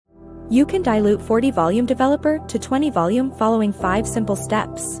You can dilute 40 volume developer to 20 volume following 5 simple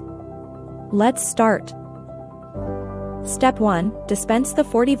steps. Let's start. Step 1. Dispense the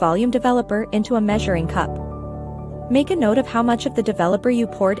 40 volume developer into a measuring cup. Make a note of how much of the developer you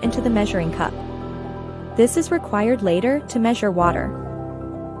poured into the measuring cup. This is required later to measure water.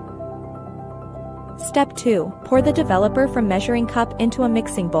 Step 2. Pour the developer from measuring cup into a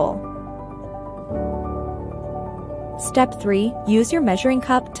mixing bowl. Step 3. Use your measuring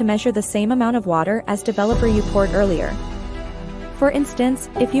cup to measure the same amount of water as developer you poured earlier. For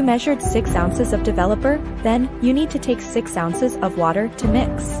instance, if you measured 6 ounces of developer, then you need to take 6 ounces of water to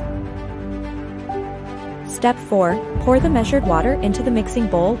mix. Step 4. Pour the measured water into the mixing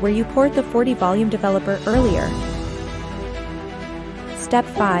bowl where you poured the 40 volume developer earlier. Step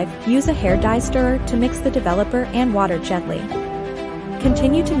 5. Use a hair dye stirrer to mix the developer and water gently.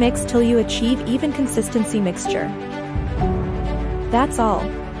 Continue to mix till you achieve even consistency mixture. That's all.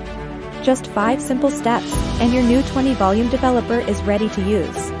 Just 5 simple steps, and your new 20 volume developer is ready to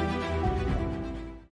use.